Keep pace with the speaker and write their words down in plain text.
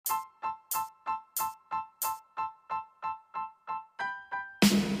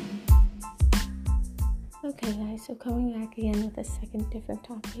Okay guys, so coming back again with a second different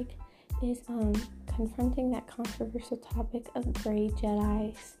topic is confronting that controversial topic of gray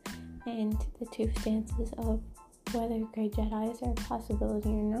Jedis and the two stances of whether gray Jedis are a possibility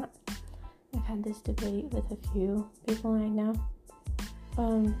or not. I've had this debate with a few people I know.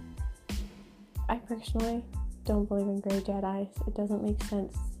 I personally don't believe in gray Jedis. It doesn't make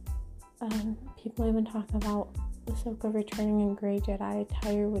sense. People even talk about Ahsoka returning in gray Jedi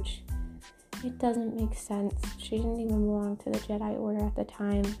attire, which it doesn't make sense. She didn't even belong to the Jedi Order at the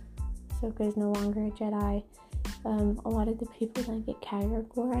time. Ahsoka is no longer a Jedi. A lot of the people that get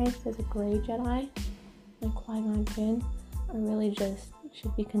categorized as a gray Jedi, like Qui-Gon Jinn, are really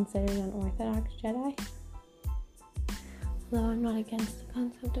should be considered unorthodox Jedi. Though I'm not against the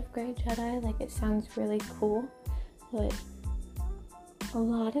concept of gray Jedi, like it sounds really cool, but a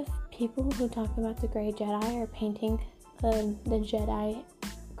lot of people who talk about the gray Jedi are painting the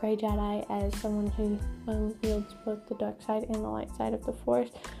gray Jedi as someone who wields both the dark side and the light side of the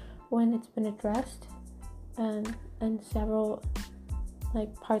Force, when it's been addressed in several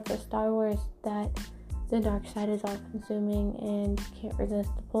parts of Star Wars that the dark side is all consuming and you can't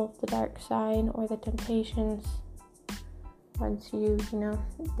resist the pull of the dark side or the temptations once you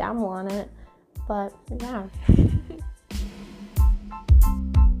dabble on it. But yeah.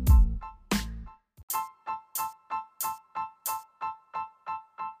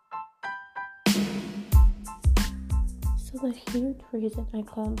 So the huge reason I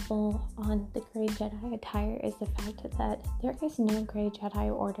club bull on the gray Jedi attire is the fact that there is no gray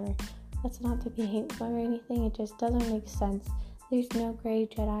Jedi order. That's not to be hateful or anything, it just doesn't make sense. There's no gray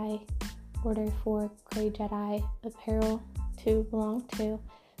Jedi order for gray Jedi apparel to belong to,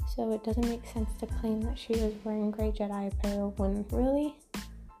 so it doesn't make sense to claim that she was wearing gray Jedi apparel when really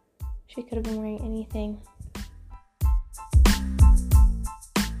she could have been wearing anything.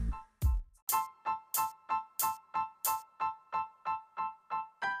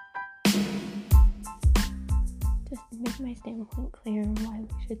 Just to make my standpoint clear on why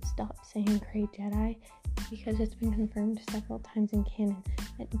we should stop saying gray Jedi, because it's been confirmed several times in canon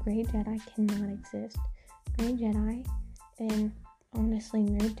that gray Jedi cannot exist. Gray Jedi, in honestly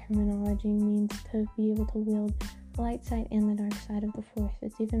nerd terminology, means to be able to wield the light side and the dark side of the Force.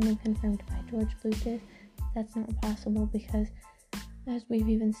 It's even been confirmed by George Lucas that's not possible, because as we've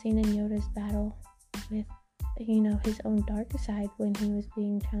even seen in Yoda's battle with his own dark side when he was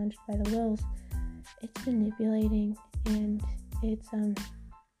being challenged by the Wills, it's manipulating and it's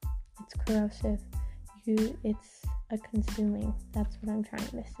corrosive. It's a consuming, that's what I'm trying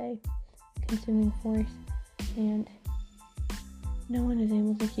to say, consuming force, and no one is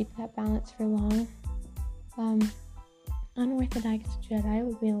able to keep that balance for long. Unorthodox Jedi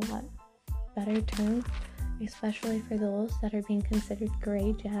would be a lot better term, especially for those that are being considered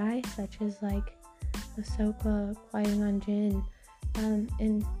gray Jedi, such as Ahsoka, Qui-Gon Jinn.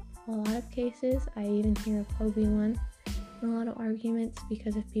 In a lot of cases, I even hear of Obi-Wan in a lot of arguments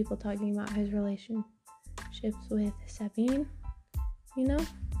because of people talking about his relationships with Sabine,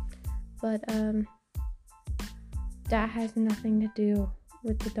 but that has nothing to do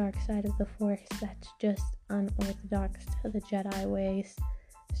with the dark side of the Force. That's just unorthodox to the Jedi ways.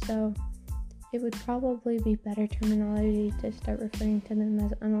 So it would probably be better terminology to start referring to them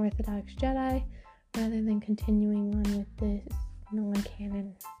as unorthodox Jedi rather than continuing on with this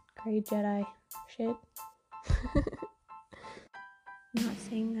non-canon gray Jedi shit. I'm not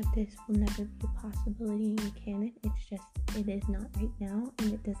saying that this will never be a possibility in canon, it's just it is not right now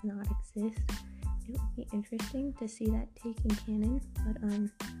and it does not exist. It would be interesting to see that take in canon, but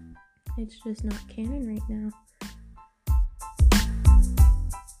it's just not canon right now.